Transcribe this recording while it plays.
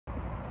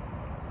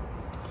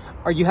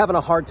Are you having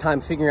a hard time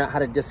figuring out how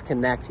to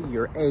disconnect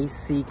your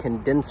AC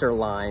condenser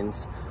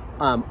lines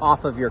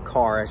off of your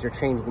car as you're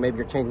changing? Maybe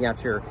you're changing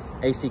out your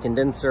AC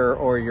condenser,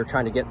 or you're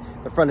trying to get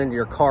the front end of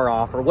your car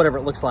off, or whatever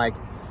it looks like.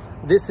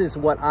 This is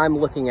what I'm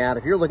looking at.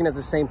 If you're looking at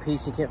the same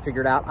piece and you can't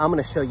figure it out, I'm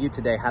going to show you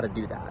today how to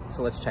do that.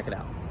 So let's check it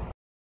out.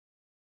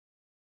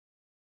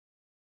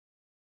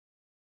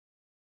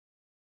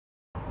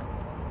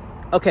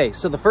 Okay,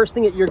 so the first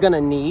thing that you're going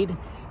to need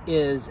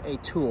is a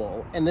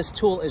tool, and this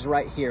tool is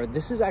right here.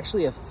 This is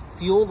actually a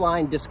fuel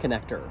line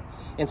disconnector,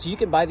 and so you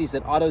can buy these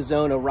at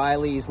AutoZone,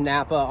 O'Reilly's,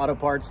 Napa, Auto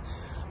Parts,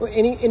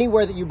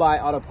 anywhere that you buy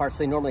auto parts.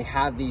 They normally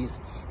have these,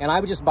 and I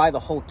would just buy the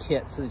whole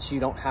kit so that you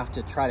don't have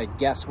to try to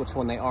guess which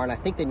one they are. And I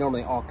think they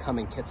normally all come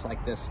in kits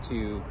like this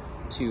to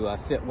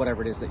fit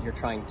whatever it is that you're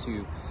trying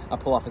to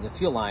pull off as a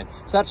fuel line.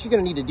 So that's what you're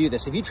going to need to do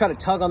this. If you try to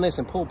tug on this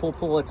and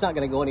pull, it's not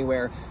going to go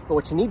anywhere. But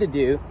what you need to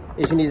do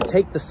is you need to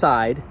take the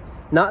side,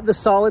 not the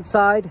solid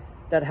side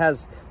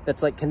that's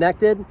like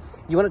connected.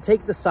 You want to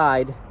take the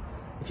side,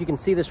 if you can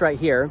see this right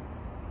here,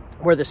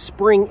 where the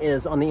spring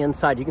is on the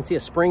inside. You can see a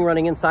spring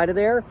running inside of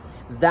there.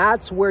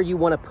 That's where you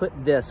want to put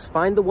this.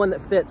 Find the one that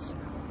fits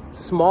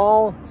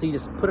small, so you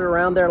just put it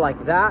around there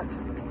like that.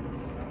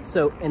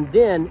 So, and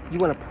then you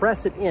want to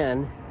press it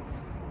in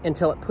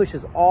until it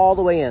pushes all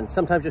the way in.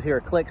 Sometimes you'll hear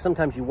a click,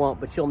 sometimes you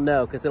won't, but you'll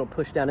know because it'll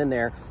push down in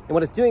there. And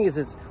what it's doing is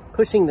it's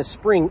pushing the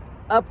spring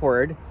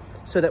upward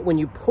so that when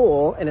you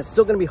pull, and it's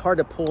still going to be hard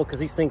to pull because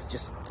these things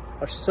just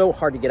are so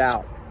hard to get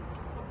out.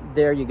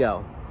 There you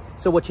go.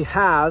 So what you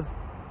have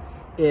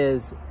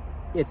is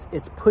it's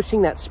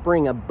pushing that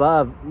spring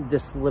above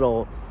this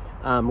little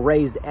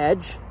raised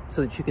edge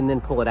so that you can then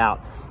pull it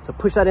out. So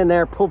push that in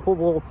there,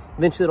 pull,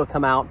 eventually it'll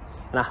come out.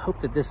 And I hope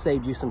that this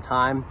saved you some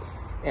time,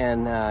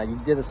 and you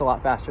did this a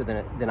lot faster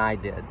than I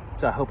did.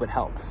 So I hope it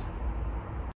helps.